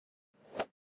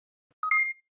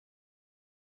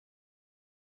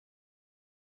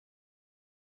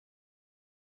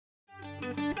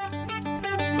Justin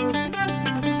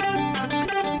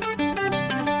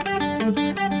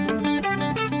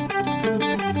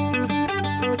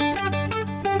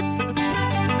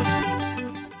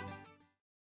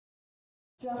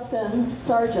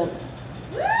Sargent.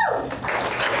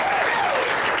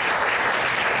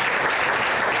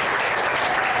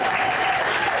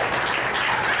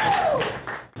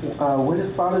 When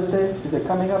is Father's Day? Is it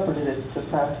coming up or did it just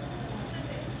pass?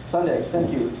 Sunday,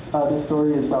 thank you. This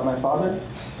story is about my father.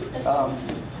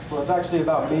 Well, it's actually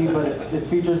about me, but it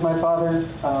features my father,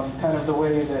 kind of the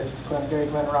way that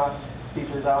Glenn Ross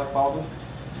features Alec Baldwin.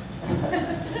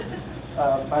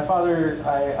 My father,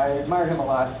 I admire him a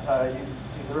lot. He's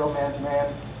a real man's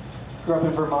man. Grew up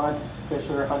in Vermont,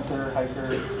 fisher, hunter, hiker.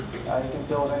 He can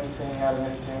build anything out of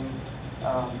anything.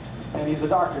 And he's a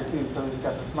doctor too, so he's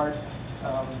got the smarts.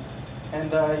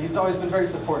 And he's always been very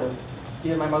supportive. He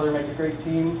and my mother make a great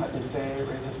team. I think they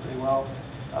raise us pretty well.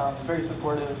 Very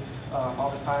supportive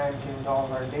all the time, came to all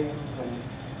of our games,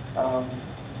 and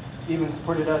even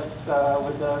supported us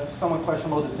with the somewhat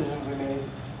questionable decisions we made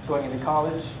going into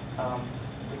college.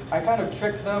 I kind of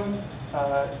tricked them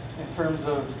in terms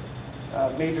of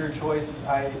major choice.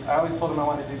 I always told them I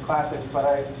wanted to do classics, but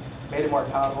I made it more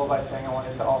palatable by saying I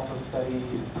wanted to also study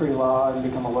pre-law and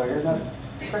become a lawyer, and that's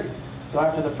great. So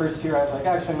after the first year, I was like,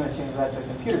 actually, I'm going to change that to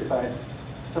computer science.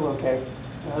 Still okay.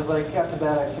 And I was like, after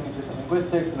that, I changed it to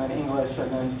linguistics, and then English,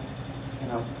 and then, you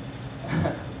know.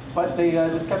 But they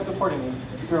just kept supporting me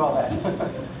through all that.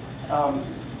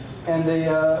 And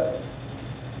the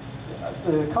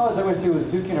college I went to was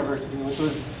Duke University, which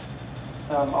was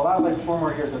a lot like 4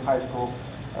 more years of high school.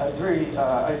 It's very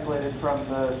isolated from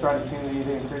the surrounding community.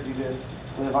 They encourage you to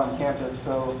live on campus.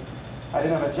 So I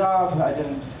didn't have a job. I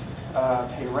didn't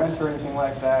pay rent or anything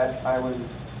like that. I was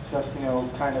just, you know,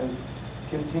 kind of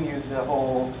continued the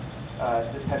whole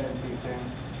dependency thing.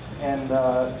 And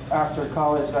after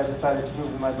college, I decided to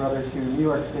move with my brother to New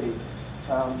York City.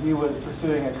 He was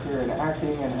pursuing a career in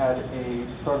acting and had a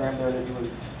program there that he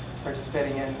was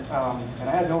participating in. And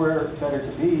I had nowhere better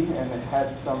to be, and it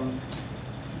had some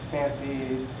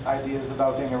fancy ideas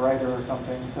about being a writer or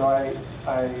something. So I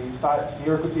thought New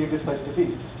York would be a good place to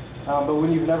be. But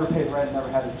when you've never paid rent, never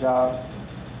had a job,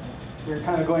 you're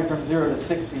kind of going from 0 to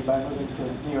 60 by moving to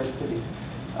New York City.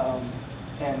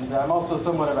 And I'm also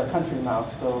somewhat of a country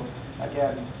mouse, so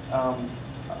again, a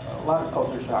lot of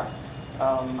culture shock.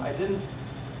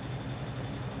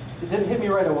 It didn't hit me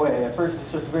right away. At first,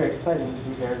 it's just very exciting to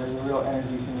be there. There's a real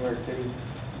energy to New York City.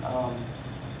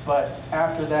 But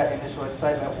after that initial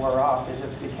excitement wore off, it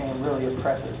just became really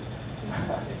oppressive.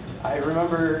 I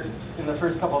remember in the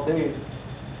first couple of days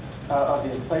of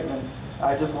the excitement,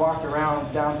 I just walked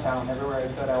around downtown everywhere I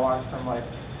could. I walked from like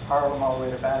Harlem all the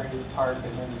way to Battery Park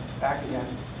and then back again,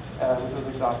 which was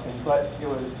exhausting. But it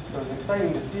was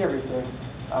exciting to see everything.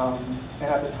 And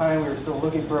at the time, we were still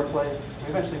looking for a place. We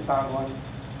eventually found one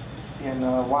in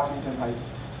Washington Heights.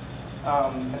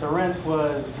 And the rent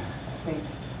was, I think,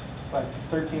 like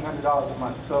 $1,300 a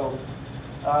month. So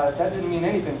that didn't mean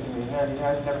anything to me. I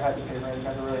never had to pay rent,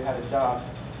 never really had a job.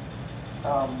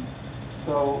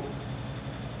 So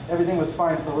everything was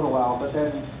fine for a little while, but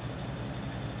then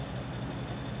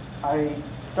I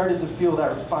started to feel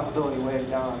that responsibility weighing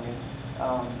down on me.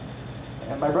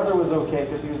 And my brother was okay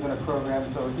because he was in a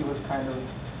program, so he was kind of,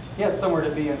 he had somewhere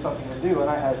to be and something to do, and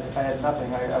I had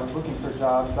nothing. I was looking for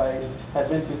jobs. I had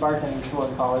been to bartending school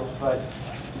in college, but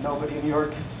nobody in New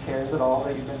York cares at all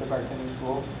that you've been to bartending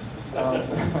school.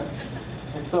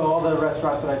 And so all the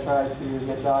restaurants that I tried to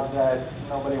get jobs at,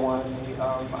 nobody wanted me.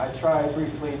 I tried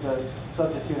briefly to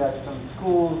substitute at some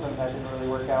schools, and that didn't really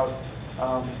work out.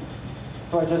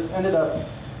 So I just ended up,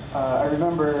 I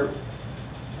remember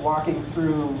walking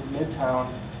through Midtown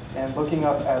and looking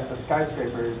up at the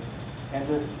skyscrapers and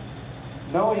just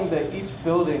knowing that each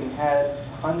building had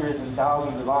hundreds and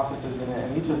thousands of offices in it,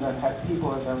 and each of them had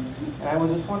people in them. And I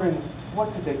was just wondering,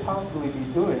 what could they possibly be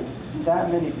doing?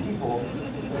 That many people.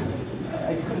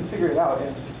 I couldn't figure it out.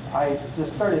 And I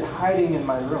just started hiding in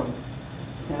my room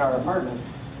in our apartment.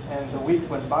 And the weeks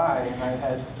went by, and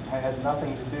I had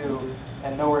nothing to do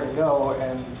and nowhere to go.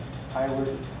 And I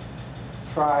would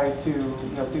try to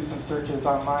do some searches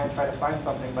online, try to find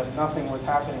something, but nothing was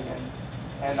happening.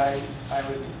 And I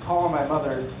would call my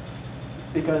mother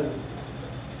because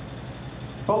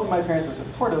both of my parents were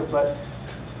supportive, but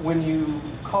when you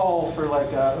call for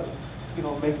like a,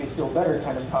 make me feel better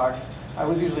kind of talk, I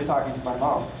was usually talking to my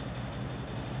mom.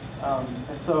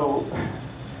 And so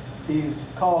these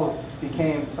calls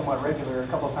became somewhat regular, a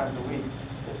couple of times a week,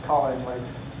 just calling like,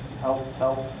 help,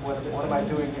 what am I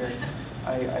doing here?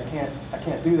 I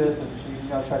can't do this, and she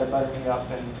tried to butter me up,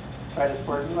 and try to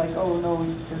support me, like, oh no,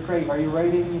 you're great. Are you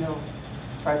writing?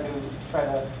 Try to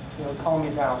calm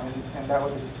me down, and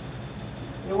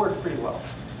it worked pretty well.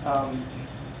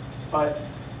 But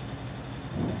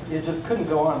it just couldn't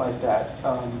go on like that.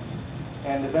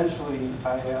 And eventually,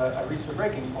 I reached a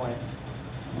breaking point.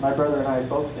 My brother and I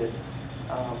both did.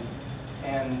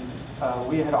 And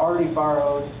we had already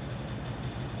borrowed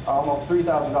almost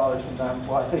 $3,000 from them.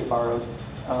 Well, I say borrowed.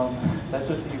 That's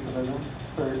just a euphemism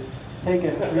for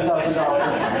taking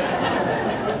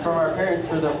 $3,000 from our parents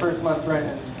for the first month's rent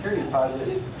and security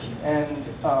deposit. And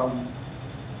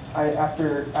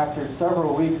after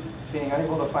several weeks being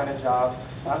unable to find a job,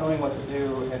 not knowing what to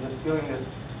do, and just feeling this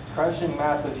crushing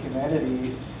mass of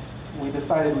humanity, we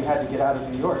decided we had to get out of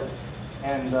New York,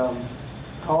 and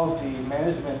called the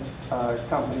management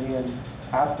company and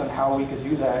asked them how we could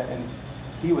do that. And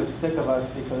he was sick of us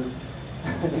because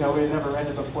we had never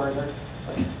rented before.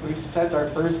 We've sent our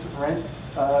first rent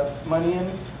money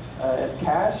in as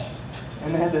cash,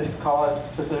 and they had to call us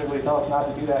specifically, tell us not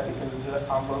to do that because the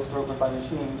envelopes were opened by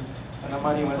machines and the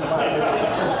money went to money.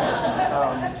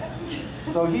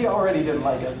 So he already didn't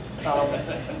like us,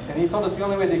 and he told us the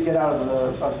only way to get out of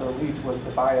the lease was to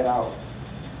buy it out.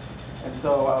 And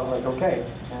so I was like, okay,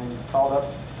 and called up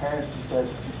parents and said,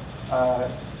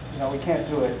 we can't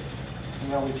do it.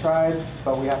 We tried,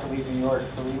 but we have to leave New York,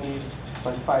 so we need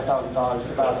like $5,000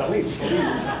 to buy the lease to leave.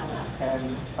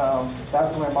 And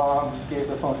that's when my mom gave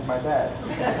the phone to my dad.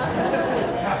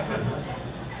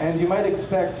 And you might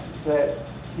expect that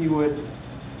he would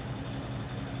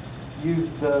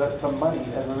use the money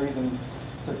as a reason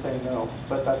to say no,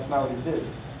 but that's not what he did.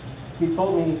 He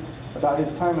told me about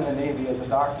his time in the Navy as a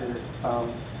doctor,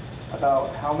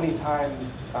 about how many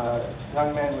times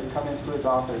young men would come into his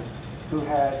office who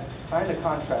had signed a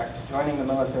contract joining the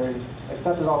military,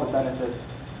 accepted all the benefits,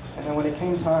 and then when it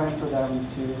came time for them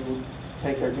to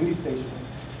take their duty station,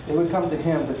 they would come to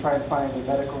him to try and find a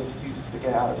medical excuse to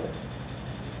get out of it.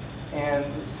 And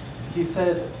he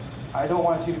said, I don't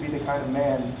want you to be the kind of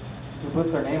man who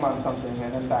puts their name on something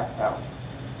and then backs out.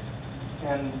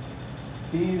 And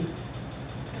these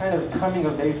kind of coming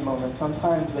of age moments,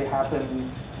 sometimes they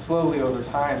happen slowly over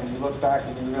time, and you look back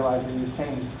and you realize that you've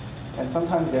changed. And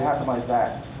sometimes they happen like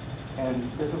that.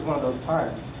 And this is one of those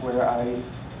times where I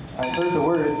heard the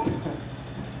words,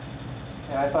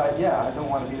 and I thought, yeah, I don't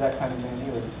want to be that kind of man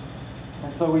either.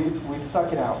 And so we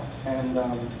stuck it out, and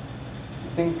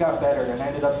things got better, and I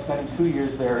ended up spending 2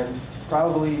 years there, and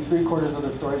probably 3/4 of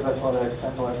the stories I told at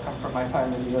Extempo have come from my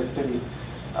time in New York City.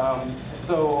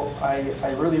 So I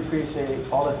really appreciate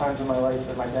all the times in my life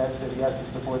that my dad said yes and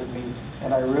supported me,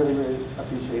 and I really, really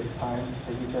appreciate the time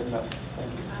that he said no.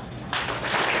 Thank you.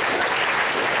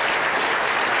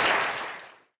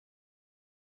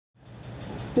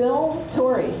 Bill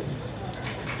Torrey.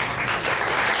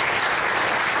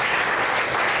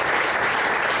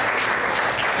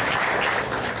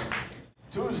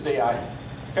 Tuesday, I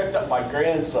picked up my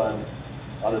grandson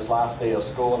on his last day of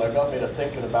school, and it got me to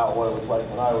thinking about what it was like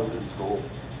when I was in school.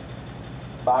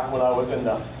 Back when I was in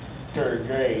the 3rd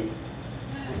grade,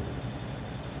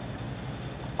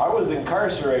 I was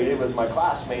incarcerated with my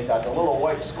classmates at the little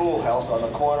white schoolhouse on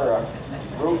the corner of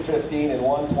Route 15 and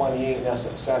 128 in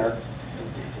Essex Center.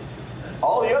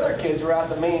 All the other kids were at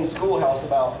the main schoolhouse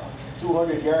about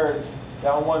 200 yards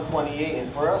down 128,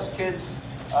 and for us kids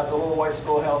at the little white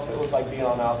schoolhouse, it was like being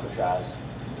on Alcatraz,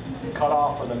 cut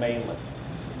off from the mainland.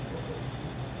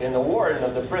 And the warden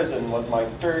of the prison was my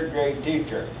 3rd grade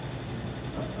teacher,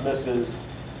 Mrs.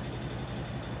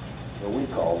 what we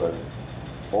called her,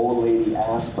 Old Lady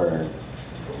Asburn.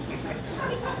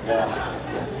 Yeah.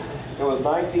 It was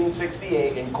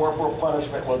 1968, and corporal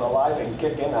punishment was alive and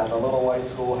kicking at the little white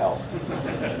schoolhouse.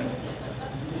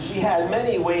 She had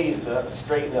many ways to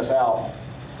straighten us out.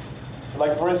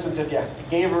 Like, for instance, if you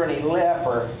gave her any lip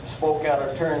or spoke out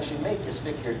of turn, she'd make you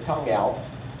stick your tongue out.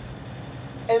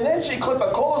 And then she'd clip a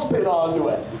clothespin onto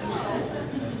it.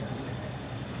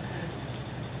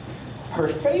 Her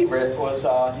favorite was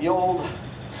the old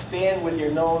stand with your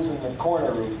nose in the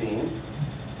corner routine.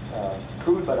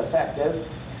 Crude but effective.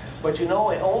 But you know,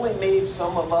 it only made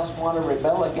some of us want to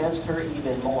rebel against her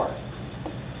even more.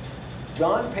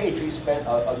 John Patry spent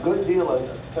a good deal of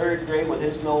the 3rd grade with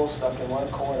his nose stuck in one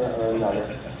corner or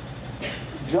another.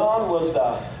 John was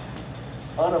the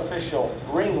unofficial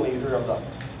ringleader of the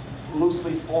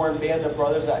loosely formed band of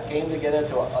brothers that came together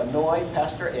to annoy,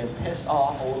 pester, and piss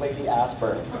off Old Lady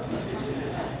Asburn.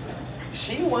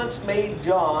 She once made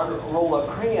John roll a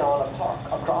crayon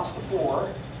across the floor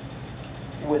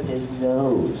with his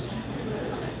nose.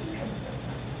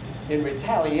 In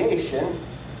retaliation,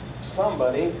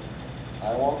 somebody,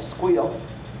 I won't squeal,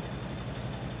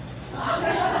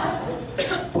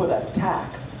 put a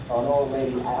tack on old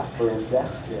lady Asperin's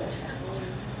desk here.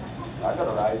 I'm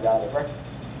gonna rise out of her.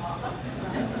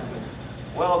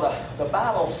 Well, the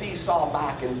battle seesawed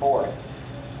back and forth.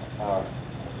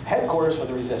 Headquarters for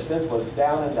the resistance was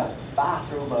down in the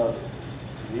bathroom of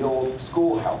the old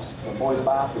schoolhouse, the boys'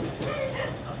 bathroom.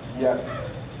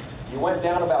 You went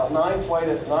down about 9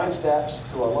 steps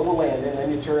to a little landing, then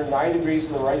you turned 9 degrees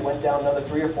to the right, went down another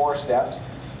 3 or 4 steps.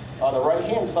 On the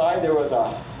right-hand side, there was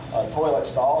a toilet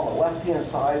stall. On the left-hand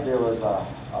side, there was a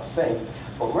sink.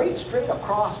 But right straight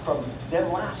across from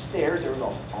them last stairs, there was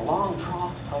a long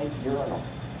trough-type urinal.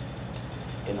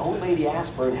 And old lady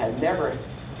Asperin had never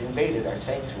invaded our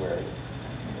sanctuary.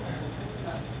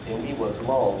 And he was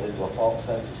lulled into a false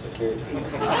sense of security.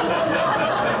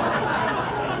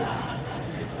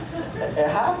 It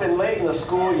happened late in the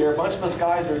school year. A bunch of us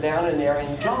guys were down in there,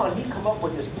 and John, he come up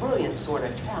with this brilliant sort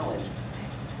of challenge.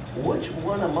 Which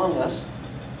one among us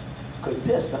could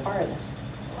piss the farthest?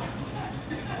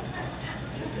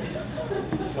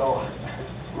 So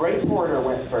Ray Porter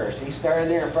went first. He started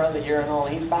there in front of the urinal,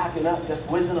 and he's backing up, just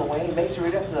whizzing away. He makes it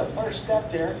right up to the first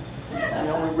step there. You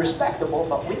know, we're respectable,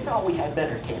 but we thought we had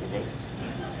better candidates.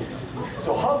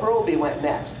 So Hub Roby went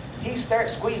next. He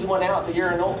starts squeezing one out the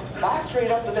urinal, back straight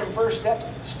up to them first steps,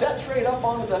 steps straight up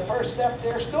onto the first step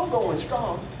there, still going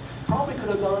strong. Probably could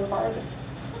have gone farther.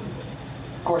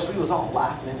 Of course, we was all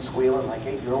laughing and squealing like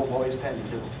 8-year-old boys tend to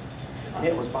do. And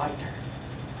it was my turn.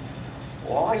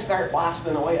 Well, I start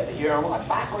blasting away at the urinal. I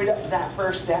back right up to that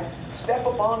first step, step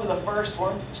up onto the first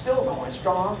one, still going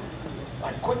strong.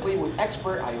 I quickly, with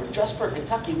expert, I adjust for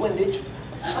Kentucky windage,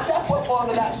 step up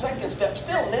onto that second step,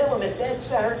 still nailing it dead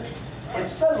center, and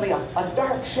suddenly a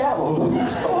dark shadow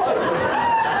looms behind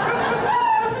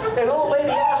me. And old lady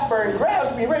Asperin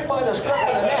grabs me right by the scruff of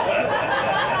the neck.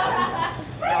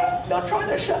 Now trying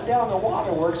to shut down the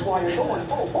waterworks while you're going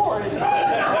full bore is not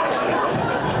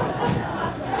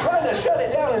trying to shut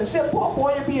it down and zip up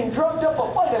while you're being drugged up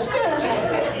a flight of stairs,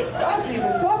 that's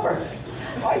even tougher.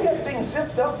 I get things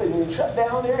zipped up and shut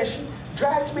down there, and she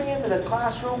drags me into the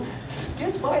classroom,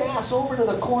 skids my ass over to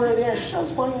the corner there,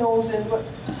 shoves my nose into it.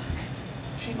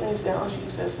 She lays down, she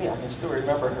says to me, I can still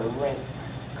remember her rank,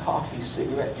 coffee,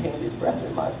 cigarette-tainted breath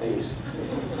in my face.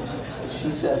 And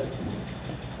she says,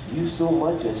 you so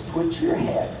much as twitch your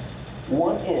head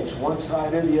 1 inch, one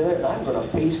side or the other, and I'm going to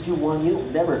paste you one you'll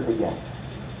never forget.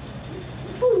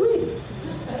 Woo-wee.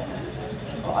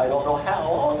 Well, I don't know how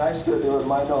long I stood there with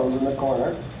my nose in the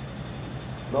corner.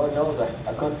 Lord knows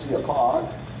I couldn't see a clock.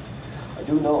 I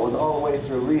do know it was all the way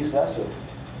through recess of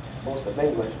most of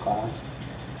English class.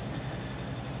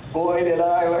 Boy, did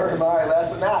I learn my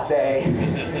lesson that day.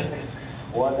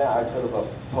 One that I could have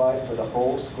applied for the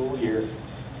whole school year.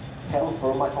 Hell,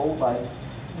 for my whole life.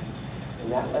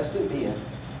 And that lesson being,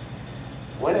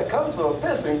 when it comes to a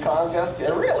pissing contest,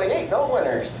 there really ain't no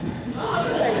winners.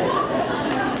 Thank you.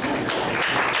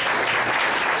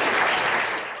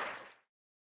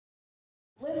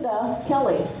 Linda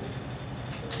Kelly.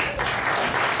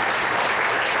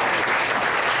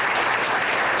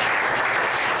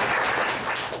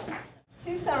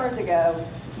 Two summers ago,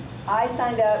 I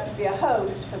signed up to be a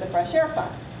host for the Fresh Air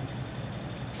Fund.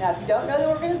 Now, if you don't know the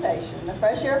organization, the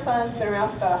Fresh Air Fund's been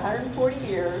around for about 140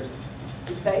 years.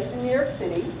 It's based in New York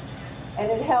City,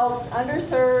 and it helps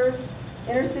underserved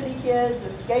inner-city kids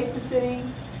escape the city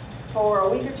for a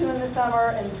week or two in the summer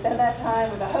and spend that time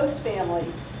with a host family,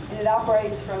 and it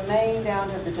operates from Maine down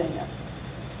to Virginia.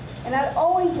 And I'd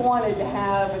always wanted to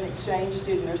have an exchange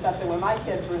student or something when my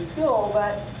kids were in school,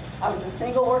 but I was a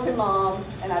single working mom,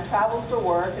 and I traveled for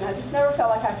work, and I just never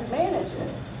felt like I could manage it.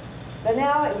 But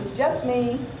now it was just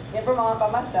me in Vermont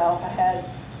by myself. I had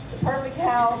the perfect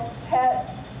house,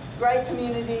 pets, great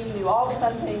community, knew all the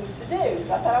fun things to do.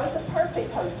 So I thought I was the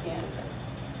perfect host candidate.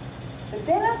 But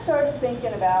then I started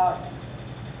thinking about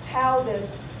how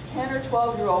this 10 or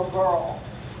 12-year-old girl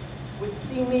would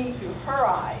see me through her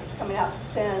eyes coming out to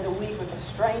spend a week with a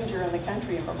stranger in the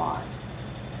country in Vermont.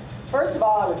 First of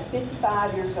all, I was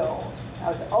 55 years old. I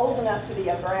was old enough to be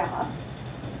a grandma.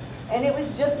 And it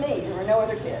was just me. There were no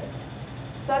other kids.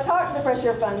 So I talked to the Fresh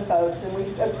Air Fund folks, and we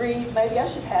agreed maybe I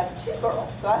should have 2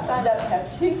 girls. So I signed up to have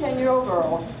 2 10-year-old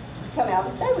girls come out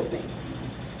and stay with me.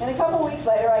 And a couple of weeks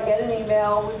later, I get an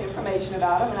email with information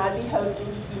about them, and I'd be hosting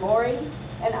Timori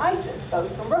and Isis,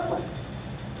 both from Brooklyn.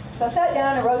 So I sat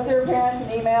down and wrote their parents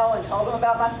an email and told them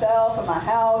about myself and my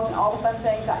house and all the fun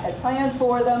things I had planned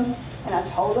for them. And I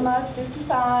told them I was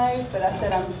 55, but I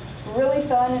said I'm really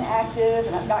fun and active,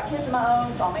 and I've got kids of my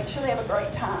own, so I'll make sure they have a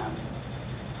great time.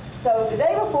 So the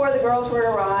day before the girls were to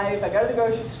arrive, I go to the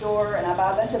grocery store and I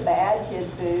buy a bunch of bad kid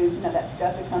food, you know, that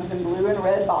stuff that comes in blue and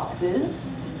red boxes.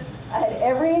 I had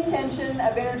every intention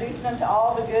of introducing them to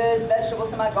all the good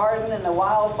vegetables in my garden and the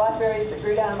wild blackberries that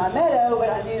grew down in my meadow, but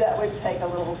I knew that would take a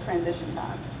little transition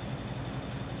time.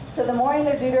 So the morning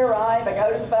they're due to arrive, I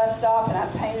go to the bus stop and I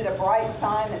painted a bright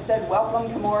sign that said, "Welcome,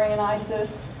 Kamori and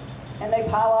Isis." And they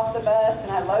pile off the bus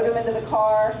and I load them into the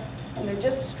car and they're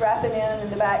just strapping in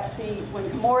the back seat when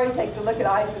Kamori takes a look at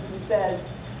Isis and says,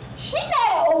 "She's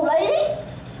not an old lady."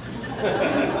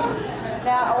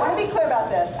 Now, I want to be clear about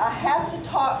this. I have to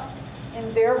talk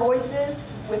in their voices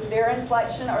with their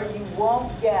inflection or you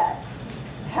won't get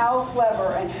how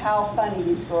clever and how funny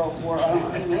these girls were. I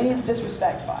don't mean any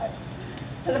disrespect by it.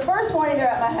 So the first morning they're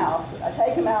at my house, I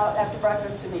take them out after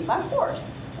breakfast to meet my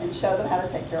horse and show them how to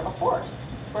take care of a horse.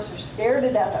 Of course, they're scared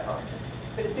to death of her.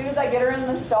 But as soon as I get her in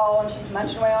the stall and she's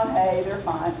munching away on hay, they're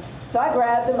fine. So I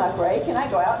grab the muck rake and I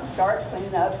go out and start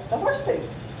cleaning up the horse poop.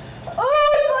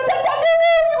 "Oh, you want to touch that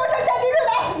doo-doo? You want to touch that doo-doo?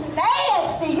 That's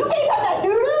nasty. You can't touch that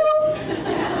doo-doo."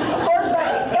 Of course, by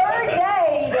the third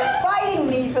day, they're fighting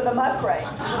me for the muck rake.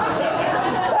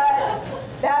 But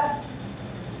that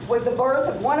was the birth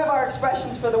of one of our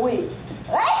expressions for the week.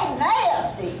 "That's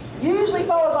nasty," usually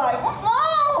followed by,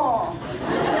 "Oh."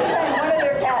 Became one of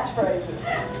their catchphrases.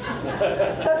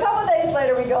 So a couple of days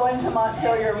later, we go into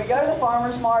Montpelier. We go to the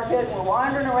farmer's market. We're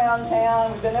wandering around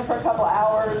town. We've been there for a couple of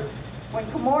hours. When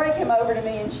Kamori came over to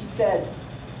me and she said,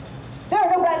 "There are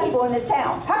no black people in this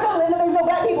town. How come, Linda, there's no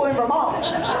black people in Vermont?"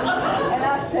 And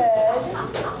I said,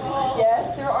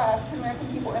 "Yes, there are African-American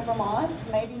people in Vermont.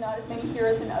 Maybe not as many here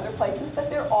as in other places, but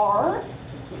there are."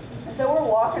 And so we're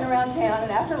walking around town,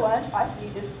 and after lunch, I see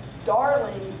this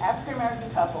darling African-American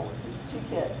couple with these 2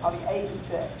 kids, probably 8 and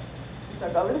 6. And so I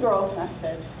go to the girls and I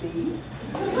said, "See,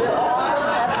 there are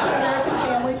African-American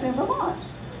families in Vermont."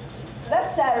 So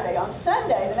that's Saturday. On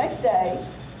Sunday, the next day,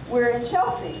 we're in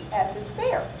Chelsea at this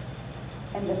fair.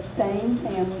 And the same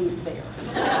family is there.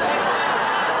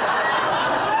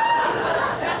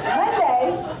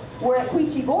 Monday, we're at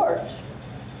Quechee Gorge.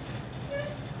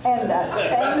 And the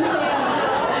same family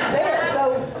is there.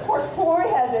 So, of course, Corey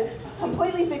has it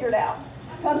completely figured out.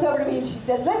 Comes over to me and she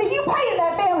says, "Linda, you paid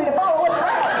that family to follow us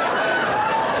around."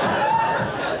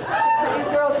 These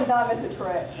girls did not miss a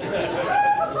trick.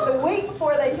 The week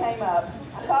before they came up,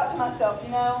 I thought to myself, you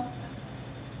know,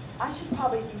 I should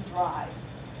probably be dry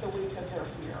the week that they're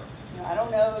here. You know, I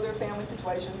don't know their family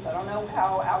situations. I don't know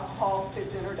how alcohol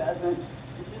fits in or doesn't.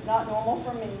 This is not normal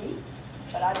for me.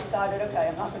 But I decided, okay,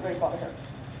 I'm not going to drink while they're here.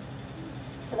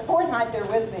 So the 4th night they're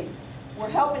with me. We're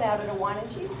helping out at a wine and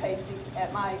cheese tasting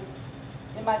in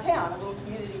my town, a little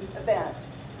community event.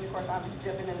 And of course, I'm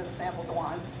dipping into the samples of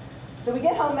wine. So we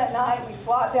get home that night, we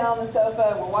flop down on the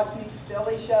sofa, we're watching these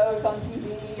silly shows on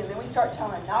TV, and then we start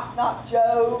telling knock-knock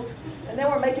jokes, and then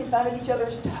we're making fun of each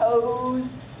other's toes,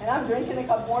 and I'm drinking a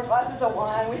couple more glasses of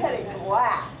wine. We had a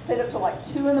blast, stayed up till like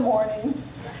 2 in the morning.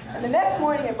 And the next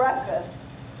morning at breakfast,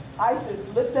 Isis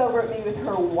looks over at me with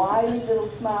her wily little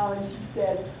smile, and she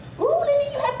says, "Ooh, Linda,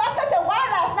 you had 5 cups of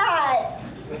wine last night."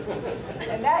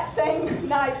 And that same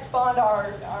night spawned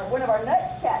one of our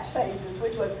next catchphrases,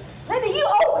 which was, "Linda, you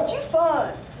old, but you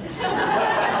fun."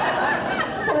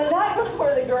 So the night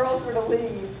before the girls were to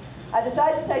leave, I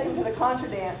decided to take them to the contra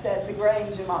dance at the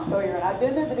Grange in Montpelier. And I'd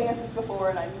been to the dances before,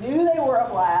 and I knew they were a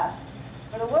blast.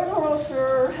 But I wasn't real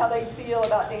sure how they'd feel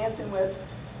about dancing with,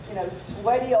 you know,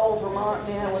 sweaty old Vermont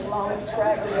men with long,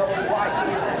 scraggly old white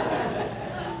beards.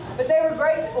 But they were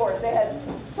great sports. They had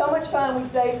so much fun. We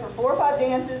stayed for 4 or 5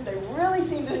 dances. They really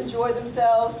seemed to enjoy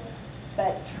themselves.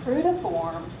 But true to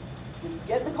form, we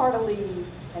get in the car to leave,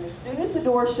 and as soon as the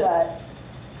door shut,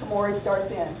 Kamori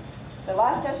starts in. The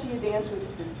last guy she had danced was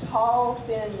with this tall,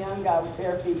 thin, young guy with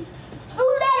bare feet.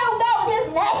 "Ooh, that old dog with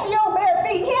his nasty old bare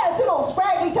feet. He has some old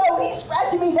scraggly toe, and he's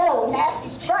scratching me that old nasty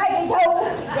scraggly toe."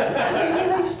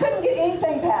 They just couldn't get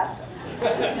anything past him. So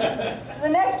the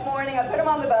next morning, I put them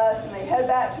on the bus, and they head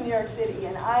back to New York City,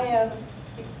 and I am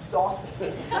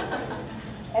exhausted.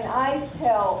 And I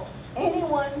tell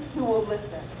anyone who will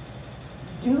listen,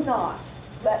 do not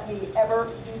let me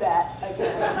ever do that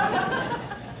again.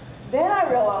 Then I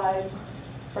realized,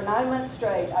 for 9 months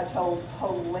straight, I told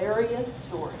hilarious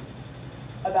stories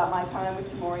about my time with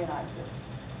Kamori and Isis.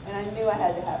 And I knew I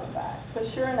had to have them back. So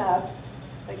sure enough,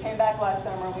 they came back last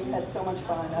summer, and we had so much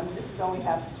fun. I mean, this is only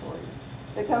half the stories.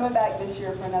 They're coming back this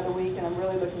year for another week, and I'm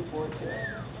really looking forward to it.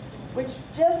 Which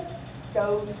just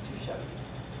goes to show you,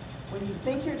 when you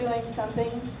think you're doing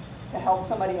something to help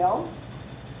somebody else,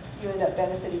 you end up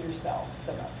benefiting yourself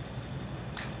the most.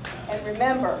 And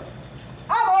remember,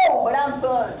 I'm old, but I'm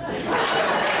fun.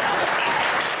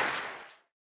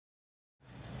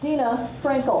 Dina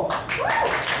Frankel.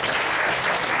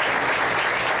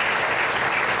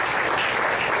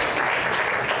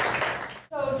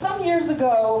 So some years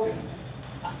ago,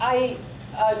 I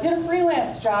did a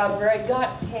freelance job where I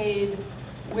got paid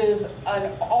with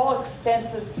an all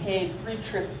expenses paid free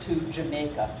trip to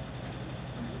Jamaica,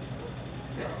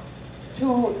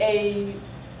 to a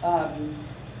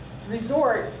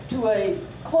resort, to a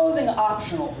clothing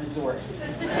optional resort.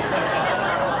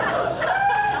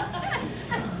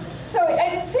 So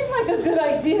it seemed like a good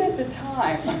idea at the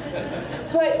time.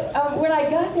 But when I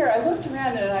got there, I looked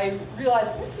around and I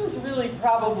realized this was really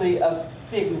probably a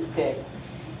big mistake.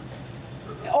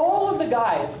 All of the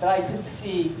guys that I could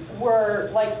see were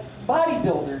like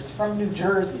bodybuilders from New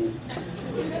Jersey.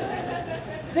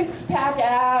 Six-pack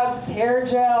abs, hair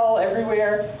gel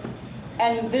everywhere.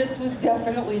 And this was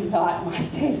definitely not my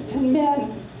taste in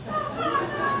men.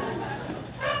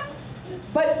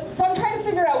 But, so I'm trying to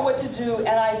figure out what to do,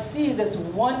 and I see this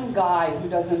one guy who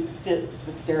doesn't fit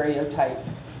the stereotype.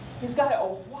 He's got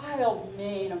a wild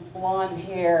mane of blonde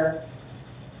hair,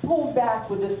 pulled back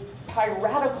with this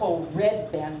piratical red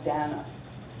bandana,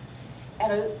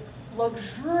 and a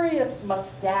luxurious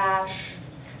mustache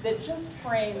that just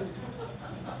frames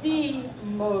the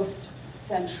most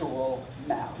sensual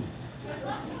mouth.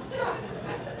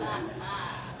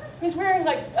 He's wearing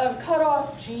like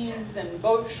cut-off jeans and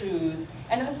boat shoes,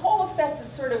 and his whole effect is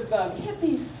sort of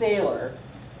hippie sailor.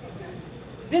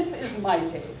 This is my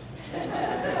taste.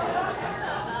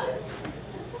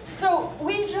 So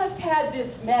we just had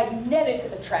this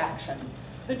magnetic attraction.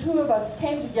 The two of us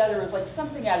came together as like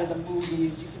something out of the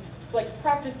movies. You could like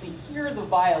practically hear the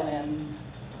violins.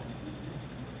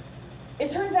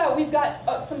 It turns out we've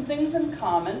got some things in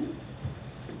common.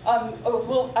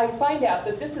 Well, I find out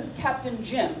that this is Captain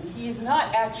Jim. He's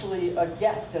not actually a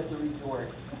guest at the resort.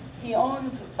 He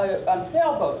owns a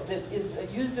sailboat that is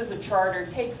used as a charter,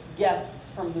 takes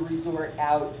guests from the resort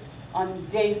out on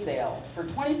day sails for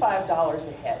 $25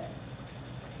 a head.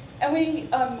 And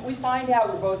we find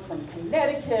out we're both from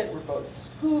Connecticut, we're both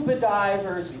scuba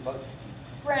divers, we both speak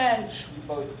French, we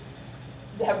both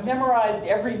have memorized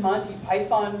every Monty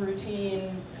Python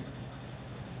routine.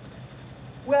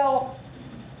 Well,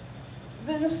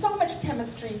 there's so much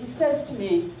chemistry. He says to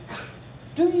me,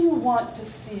 "Do you want to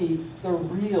see the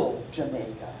real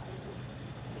Jamaica?"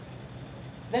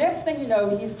 The next thing you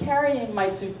know, he's carrying my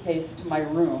suitcase to my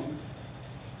room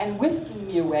and whisking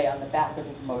me away on the back of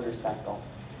his motorcycle.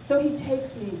 So he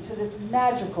takes me to this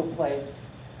magical place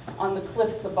on the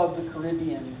cliffs above the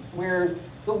Caribbean, where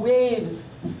the waves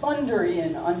thunder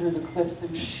in under the cliffs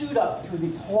and shoot up through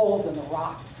these holes in the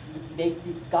rocks and make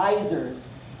these geysers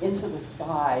into the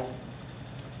sky.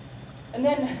 And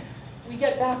then we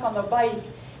get back on the bike,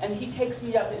 and he takes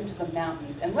me up into the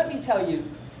mountains. And let me tell you,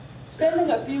 spending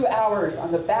a few hours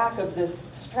on the back of this,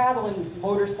 straddling this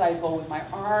motorcycle with my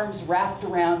arms wrapped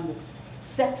around this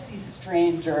sexy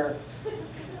stranger,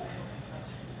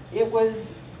 it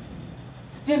was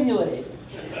stimulating.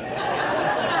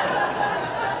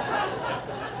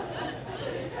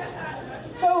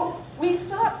 So we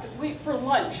stopped for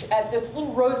lunch at this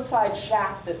little roadside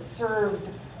shack that served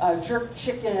jerk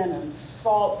chicken and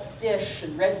salt fish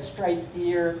and red stripe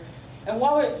beer. And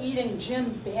while we're eating,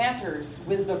 Jim banters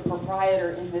with the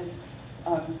proprietor in this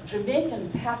Jamaican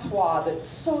patois that's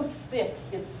so thick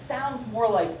it sounds more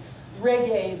like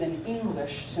reggae than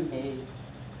English to me.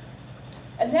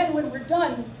 And then when we're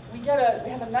done, we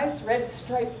have a nice red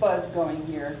stripe buzz going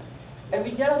here, and we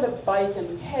get on the bike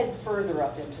and head further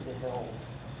up into the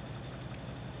hills.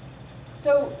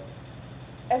 So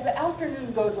as the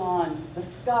afternoon goes on, the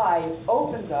sky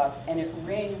opens up and it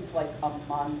rains like a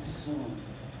monsoon.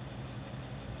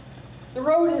 The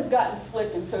road has gotten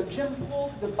slick, and so Jim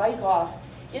pulls the bike off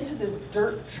into this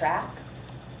dirt track,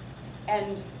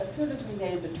 and as soon as we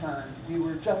made the turn, we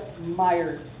were just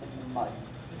mired in the mud.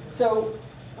 So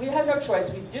we had no choice.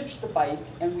 We ditched the bike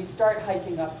and we start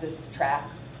hiking up this track.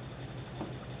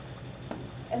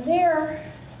 And there,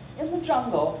 in the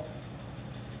jungle,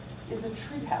 is a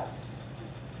treehouse.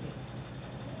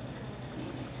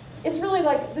 It's really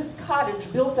like this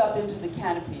cottage built up into the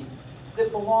canopy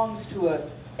that belongs to an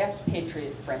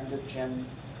expatriate friend of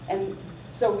Jim's. And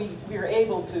so we were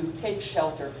able to take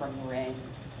shelter from the rain.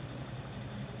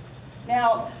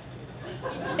 Now,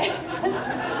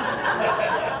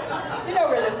 you know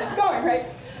where this is going, right?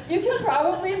 You can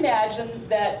probably imagine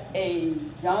that a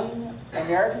young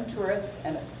American tourist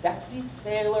and a sexy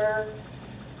sailor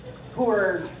who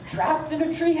are trapped in a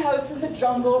treehouse in the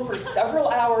jungle for several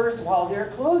hours while their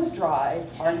clothes dry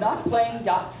are not playing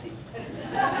Yahtzee.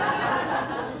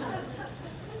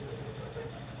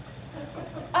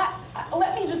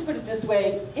 Let me just put it this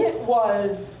way, it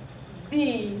was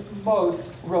the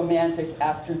most romantic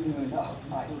afternoon of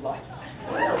my life.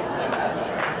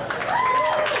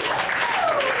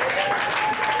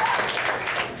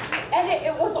 And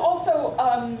it was also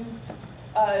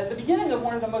the beginning of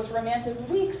one of the most romantic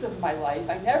weeks of my life.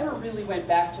 I never really went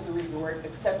back to the resort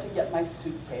except to get my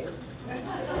suitcase.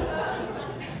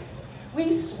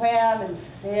 We swam and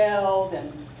sailed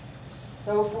and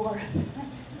so forth.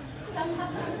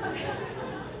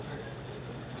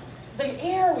 The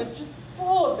air was just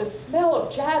full of the smell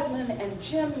of jasmine, and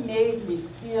Jim made me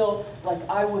feel like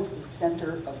I was the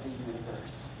center of the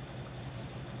universe.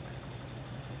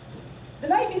 The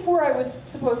night before I was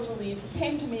supposed to leave, he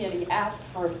came to me and he asked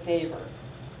for a favor.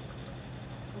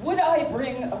 Would I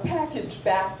bring a package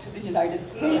back to the United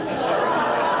States for him?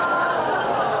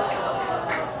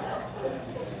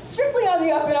 Strictly on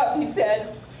the up and up, he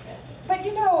said. But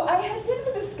you know, I had been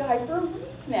with this guy for a week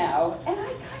now, and I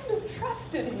kind of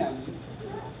trusted him.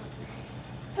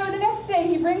 So the next day,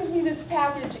 he brings me this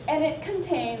package, and it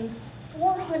contains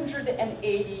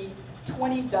 480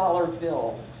 $20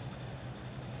 bills.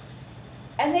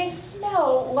 And they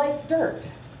smell like dirt,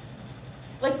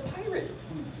 like pirate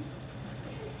food.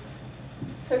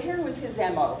 So here was his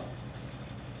MO.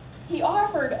 He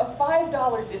offered a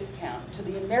 $5 discount to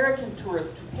the American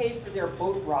tourists who paid for their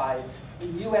boat rides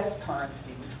in US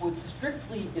currency, which was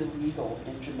strictly illegal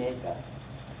in Jamaica.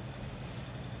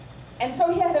 And so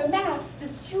he had amassed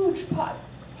this huge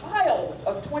piles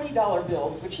of $20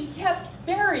 bills, which he kept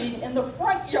buried in the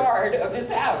front yard of his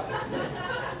house.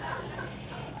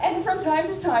 And from time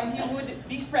to time, he would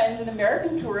befriend an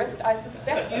American tourist, I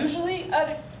suspect usually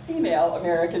a female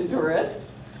American tourist,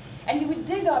 and he would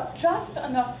dig up just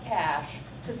enough cash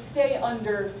to stay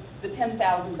under the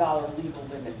 $10,000 legal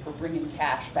limit for bringing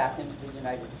cash back into the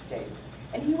United States.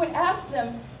 And he would ask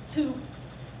them to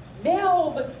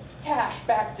mail the cash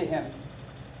back to him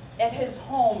at his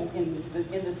home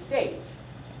in the States.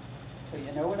 So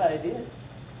you know what I did?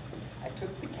 I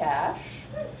took the cash,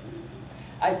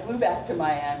 I flew back to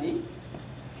Miami,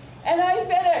 and I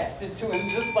FedExed it to him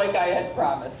just like I had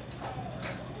promised.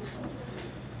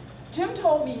 Jim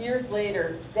told me years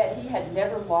later that he had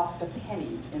never lost a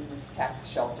penny in this tax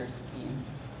shelter scheme.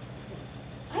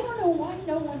 I don't know why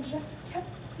no one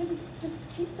didn't just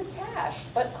keep the cash,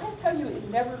 but I tell you, it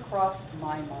never crossed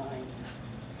my mind.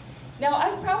 Now,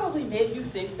 I've probably made you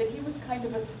think that he was kind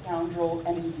of a scoundrel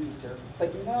and a user,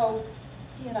 but you know,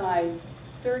 he and I,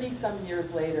 30-some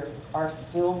years later, are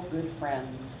still good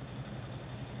friends.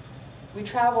 We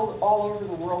traveled all over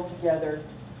the world together.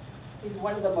 He's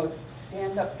one of the most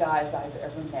stand-up guys I've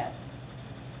ever met.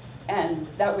 And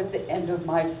that was the end of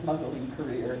my smuggling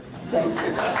career. Thank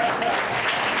you.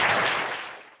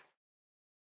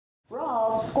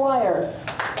 Rob Squire.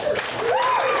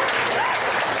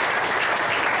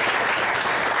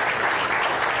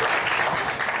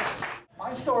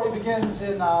 My story begins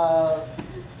in the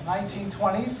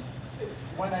 1920s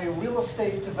when a real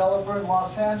estate developer in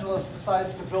Los Angeles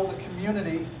decides to build a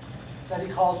community that he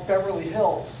calls Beverly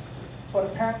Hills. But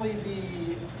apparently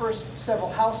the first several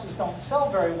houses don't sell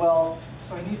very well,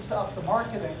 so he needs to up the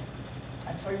marketing.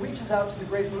 And so he reaches out to the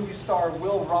great movie star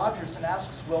Will Rogers and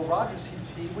asks Will Rogers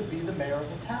if he would be the mayor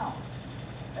of the town.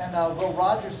 And Will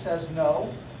Rogers says, no,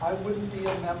 I wouldn't be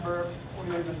a member or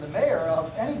even the mayor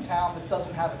of any town that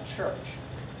doesn't have a church.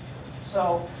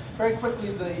 So very quickly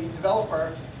the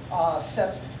developer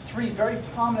sets 3 very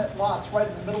prominent lots right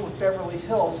in the middle of Beverly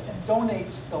Hills and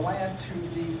donates the land to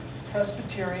the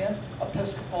Presbyterian,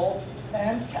 Episcopal,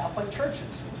 and Catholic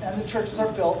churches. And the churches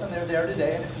are built and they're there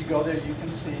today, and if you go there you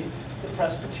can see the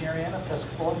Presbyterian,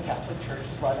 Episcopal, and Catholic churches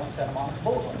right on Santa Monica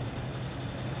Boulevard.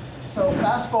 So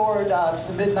fast forward to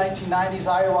the mid-1990s,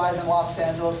 I arrive in Los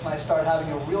Angeles and I start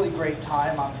having a really great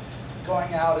time. I'm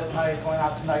going out at night, going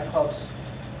out to nightclubs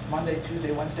Monday,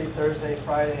 Tuesday, Wednesday, Thursday,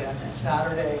 Friday, and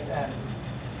Saturday. And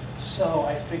so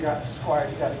I figure out, Squire,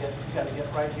 you gotta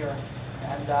get right here.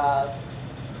 And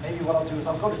maybe what I'll do is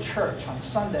I'll go to church on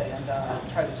Sunday and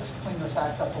try to just clean this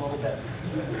act up a little bit.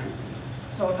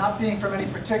 So not being from any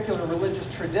particular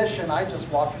religious tradition, I just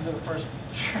walked into the first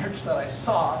church that I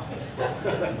saw.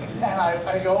 And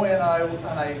I go in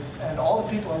and all the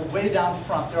people are way down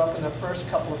front. They're up in the first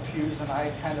couple of pews, and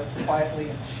I kind of quietly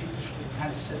and sheepishly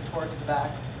kind of sit towards the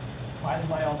back, minding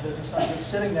my own business. I'm just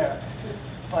sitting there.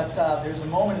 But there's a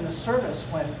moment in the service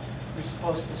when you're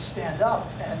supposed to stand up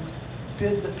and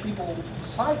bid the people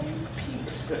beside you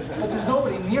peace. But there's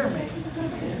nobody near me.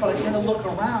 But I kind of look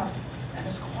around, and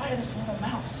as quiet as a little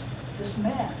mouse, this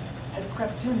man had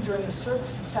crept in during the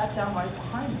service and sat down right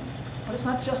behind me. But it's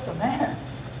not just a man,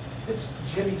 it's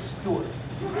Jimmy Stewart,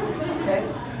 okay?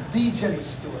 the Jimmy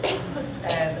Stewart.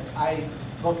 And I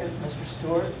look at Mr.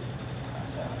 Stewart, I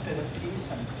said, a bit of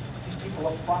peace, and these people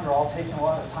up front are all taking a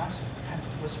lot of time, so kind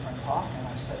of whisper and talk. And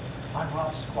I said, I'm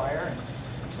Rob Squire, and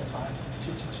he says, I'm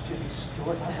Jimmy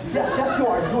Stewart. And I was like, yes, you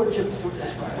are Jimmy Stewart,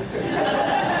 yes, you are.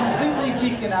 Completely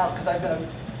geeking out, because I've been a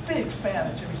big fan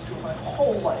of Jimmy Stewart my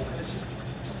whole life, and it's just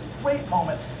a great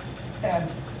moment. And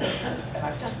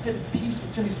I've just been at peace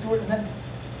with Jimmy Stewart, and then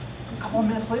a couple of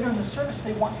minutes later in the service,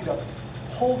 they want you to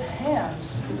hold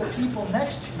hands with the people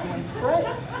next to you and pray.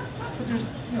 But there's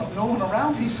no one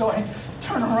around me, so I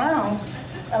turn around,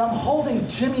 and I'm holding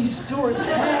Jimmy Stewart's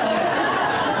hands,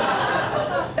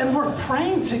 and we're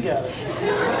praying together.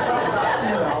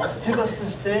 Give us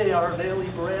this day our daily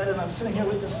bread, and I'm sitting here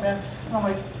with this man, and I'm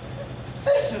like,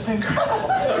 this is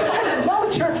incredible. I didn't know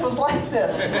church was like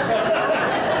this.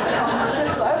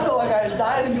 I feel like I had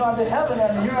died and gone to heaven,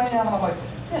 and here I am, and I'm like,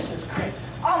 this is great.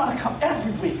 I'm going to come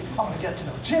every week. I'm going to get to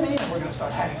know Jimmy, and we're going to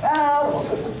start hanging out, and we'll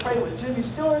sit and pray with Jimmy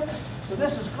Stewart. So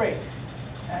this is great.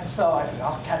 And so I figured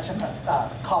I'll catch him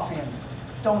at coffee and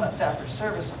donuts after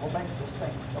service, and we'll make this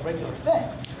thing a regular thing.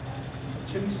 But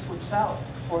Jimmy slips out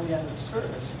before the end of the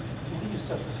service. He leaves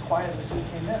just as quiet as he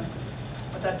came in.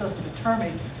 But that doesn't deter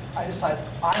me. I decide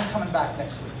I'm coming back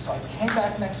next week. So I came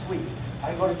back next week.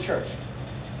 I go to church.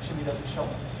 Jimmy doesn't show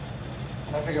up.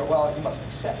 And I figure, well, he must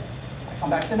be sick. I come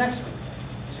back the next week.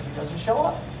 Jimmy doesn't show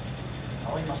up.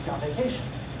 Oh, he must be on vacation.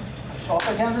 I show up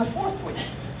again the fourth week.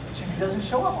 Jimmy doesn't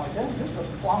show up. I'm like, this is a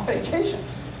long vacation.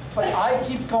 But I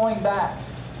keep going back.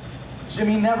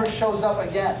 Jimmy never shows up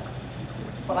again.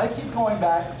 But I keep going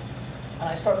back, and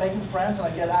I start making friends, and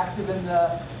I get active in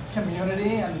the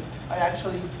community, and I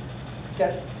actually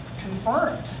get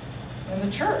confirmed in the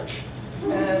church.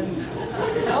 And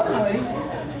suddenly,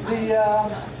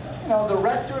 the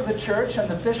rector of the church and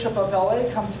the bishop of LA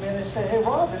come to me and they say, hey,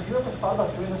 Rob, have you ever thought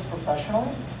about doing this professionally?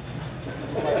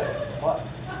 I'm like, what?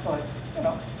 They're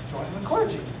like, joining the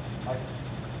clergy. I'm like,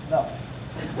 no.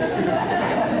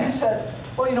 And he said,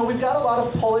 well, we've got a lot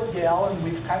of pull at Yale, and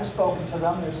we've kind of spoken to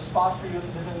them. There's a spot for you at the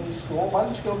divinity school. Why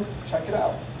don't you go check it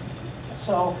out?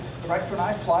 So the rector and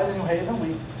I fly to New Haven.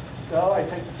 We go, I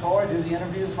take the tour, I do the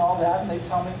interviews and all that, and they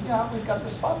tell me, we've got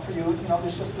this spot for you.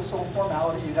 There's just this little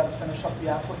formality. You got to finish up the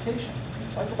application.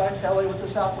 So I go back to LA with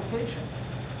this application.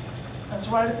 And it's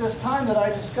right at this time that I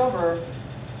discover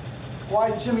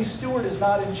why Jimmy Stewart is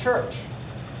not in church,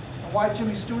 and why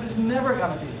Jimmy Stewart is never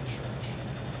going to be in church.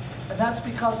 And that's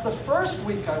because the first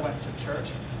week I went to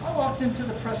church, I walked into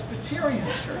the Presbyterian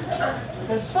church.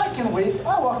 The second week,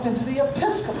 I walked into the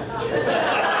Episcopal church.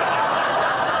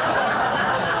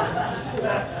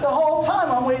 The whole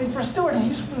time I'm waiting for Stewart, and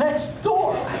he's next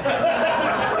door.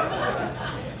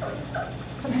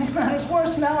 To make matters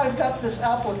worse, now I've got this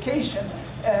application,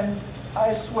 and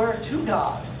I swear to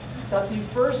God that the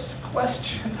first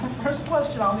question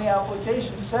on the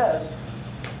application says,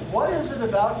 what is it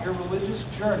about your religious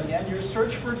journey and your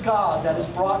search for God that has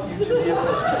brought you to the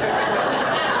Episcopal Church?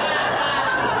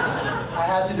 I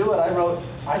had to do it. I wrote,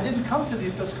 I didn't come to the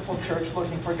Episcopal Church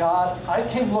looking for God. I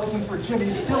came looking for Jimmy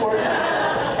Stewart,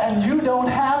 and you don't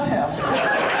have him.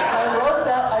 I wrote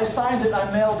that, I signed it, I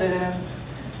mailed it in.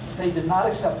 They did not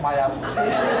accept my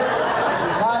application. I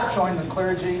did not join the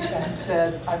clergy, and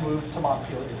instead I moved to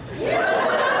Montpelier.